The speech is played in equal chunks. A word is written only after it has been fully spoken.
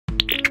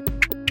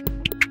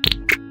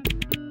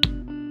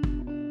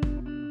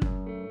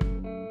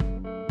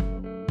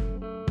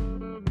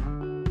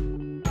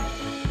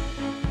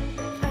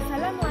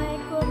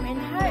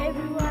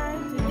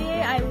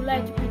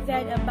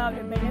understand about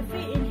the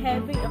benefit in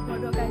having a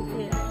product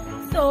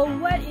Kancil. So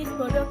what is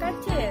product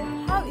Kancil?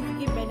 How it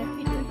gives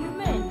benefit to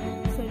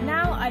humans? So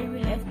now I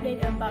will explain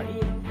about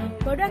it.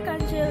 Product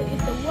Kancil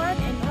is the one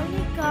and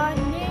only car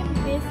named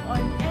based on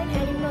an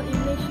animal in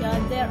Malaysia.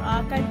 There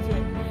are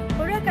Kancil.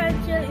 Product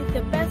Kancil is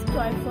the best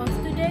choice for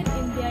students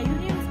in their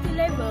university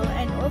level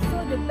and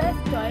also the best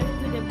choice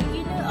to the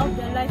beginner of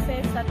the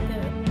license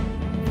starter.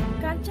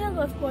 Kancil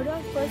was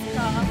Perodua's first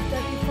car after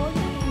it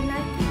founded in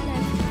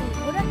 1992.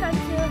 Product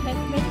Kancil has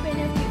many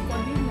benefits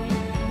for women,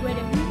 where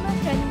the women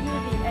can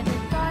use it as a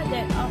car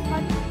that are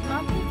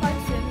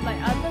multi-function like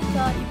other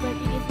cars, even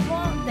it is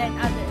more than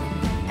others.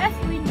 As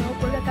we know,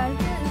 Product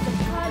Kancil is a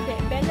car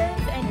that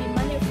balances and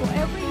demanded for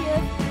every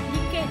year,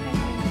 decade and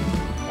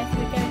minute. As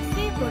we can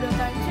see, Product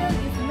Kancil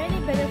gives many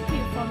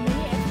benefits from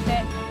many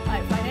aspects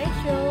like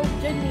financial,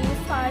 journey,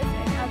 size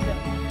and others.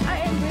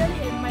 I am really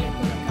admire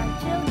Product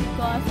Kancil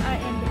because I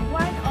am the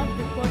one of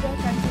the Product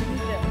Kancil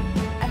user.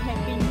 I have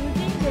been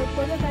using the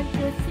Product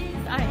Kancil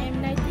since I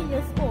am 19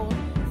 years old.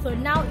 So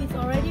now it's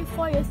already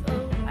 4 years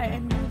old. I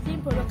am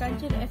using Product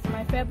Kancil as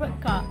my favorite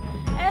car.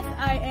 As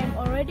I am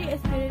already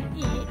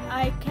experienced it,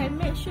 I can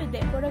make sure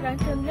that Product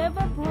Kancil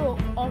never broke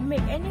or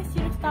make any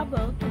serious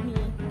trouble to me.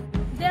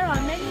 There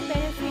are many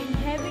benefits in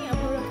having a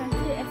Product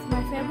Kancil as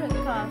my favorite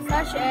car,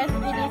 such as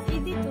it is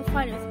easy to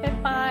find a spare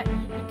part,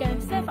 it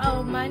can save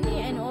our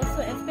money and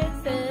also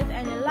expenses,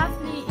 and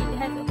lastly, it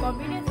has a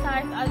convenient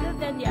size other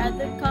than the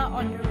other car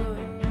on the road.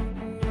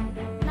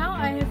 Now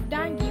I have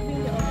done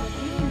giving the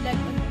overview.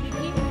 Let's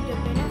begin with the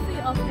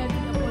benefit of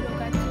having a Product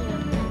Kancil.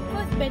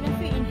 First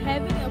benefit in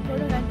having a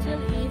Product Kancil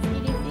is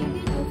it is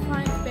easy to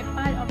find spare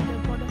part of the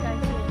Product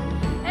Kancil.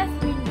 As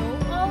we know,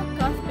 all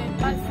car spare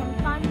parts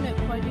sometimes not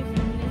produced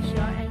in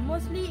Malaysia, and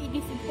mostly it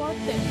is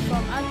imported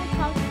from other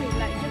countries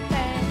like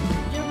Japan,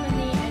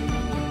 Germany and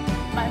many.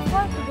 But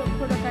for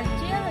Product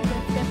Kancil, the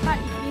spare part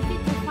is easy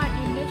to find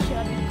in Malaysia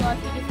because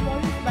it is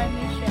produced by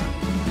Malaysia,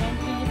 and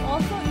it is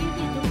also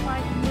easy to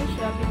find in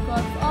Malaysia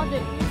because all the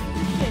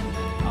institutions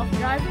of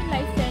driving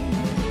license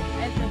use it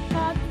as a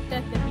car to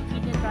test the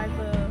beginner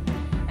driver.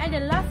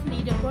 And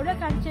lastly, the Product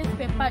Kancil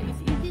spare part is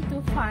easy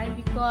to find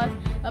because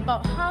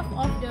about half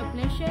of the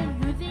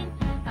Malaysians using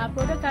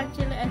Product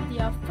Kancil as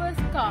their first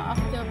car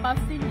after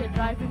passing the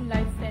driving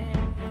license.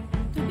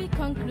 To be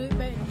concluded,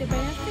 the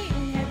benefit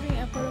in having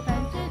a Product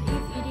Kancil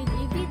is it is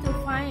easy to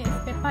find a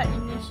spare part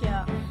in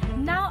Malaysia.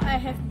 Now I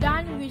have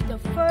done with the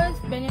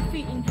first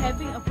benefit in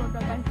having a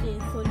Product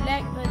Kancil. So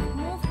let us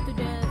move to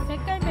the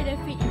second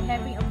benefit in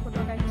having a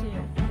Product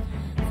Kancil.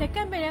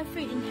 Second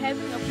benefit in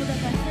having a Product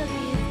Kancil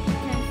is it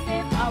can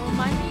save our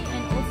money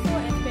and also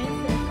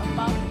expenses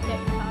about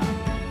that car.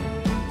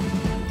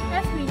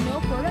 As we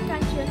know, Product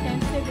Kancil can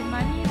save the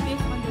money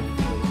based on the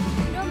fuel.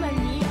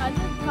 Normally,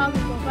 other cars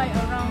will provide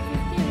around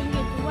 50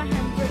 ringgit to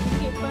 100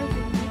 ringgit per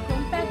journey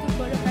compared to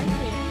Product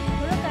Kancil.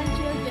 Product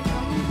Kancil just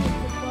only need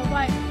to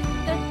provide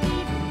 30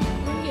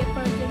 ringgit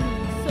per journey.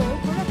 So,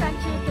 Product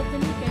Kancil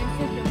totally can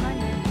save the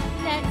money.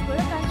 Next,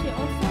 Product Kancil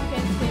also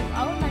can save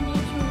our money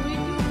to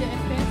reduce the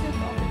expenses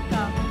of the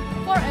car.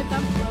 For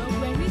example,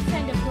 when we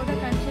send the Product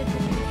Kancil to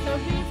be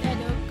serviced at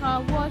a car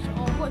wash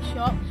or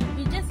workshop,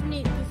 we just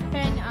need to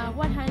spend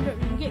 100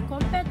 ringgit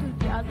compared to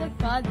the other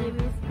car, they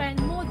will spend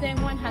more than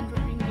 100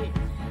 ringgit.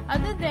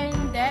 Other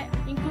than that,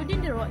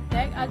 including the road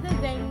tax,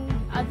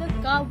 other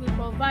car will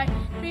provide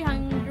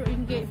 300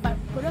 ringgit, but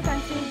Product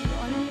Kancil will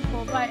only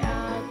provide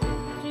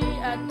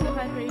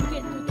 200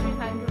 ringgit to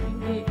 300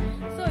 ringgit.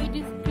 So it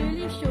is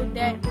clearly show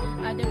that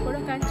the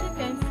Product Kancil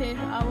can save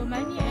our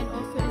money and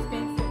also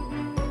expenses.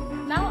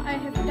 Now I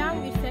have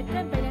done with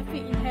second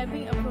benefit in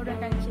having a Product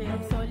Kancil.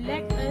 So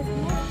let us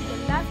move to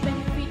the last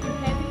benefit in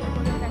having a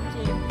Product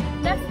Kancil.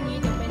 Lastly,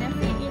 the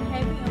benefit in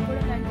having a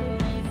Product Kancil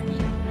is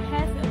it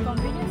has a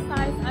convenient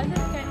size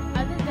other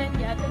than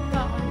the other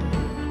car on the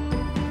road.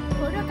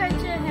 Product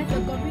Kancil has a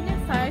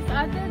convenient size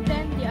other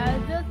than the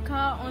other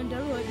car on the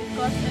road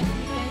because as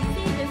we can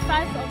see, the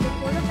size of the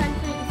Product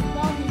Kancil is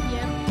more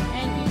medium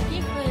and it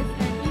gives us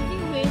an easy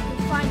way to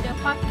find the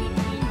parking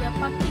in the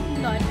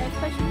parking lot,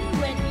 especially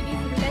when it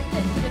is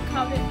related to the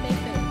crowded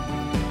places.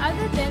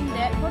 Other than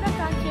that, Product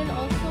Kancil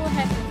also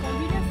has a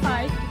convenient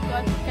size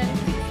because it can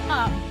fit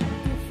up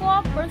to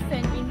 4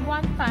 persons in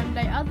one time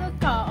like other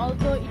car,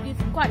 although it is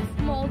quite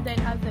small than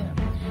other.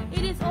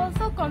 It is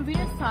also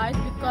convenient size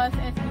because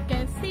as we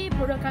can see,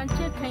 Product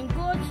Kancil can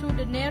go through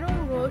the narrow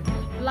road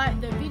like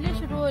the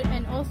village road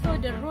and also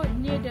the road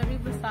near the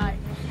riverside.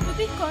 To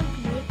be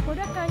concluded,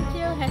 Product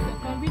Kancil has a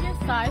convenient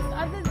size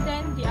other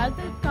than the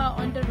other car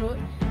on the road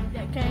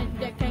that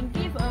can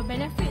give a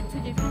benefit to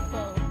the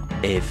people.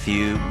 A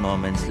few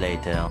moments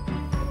later.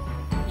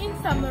 In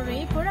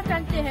summary, Product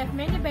Kancil has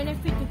many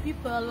benefits to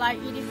people like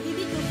it is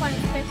easy to find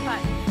spare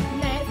parts.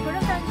 Next,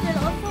 Product Kancil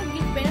also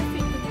gives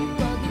benefit to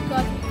people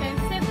because it can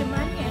save the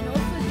money and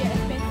also their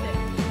expenses.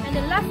 And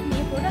lastly,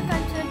 Product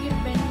Kancil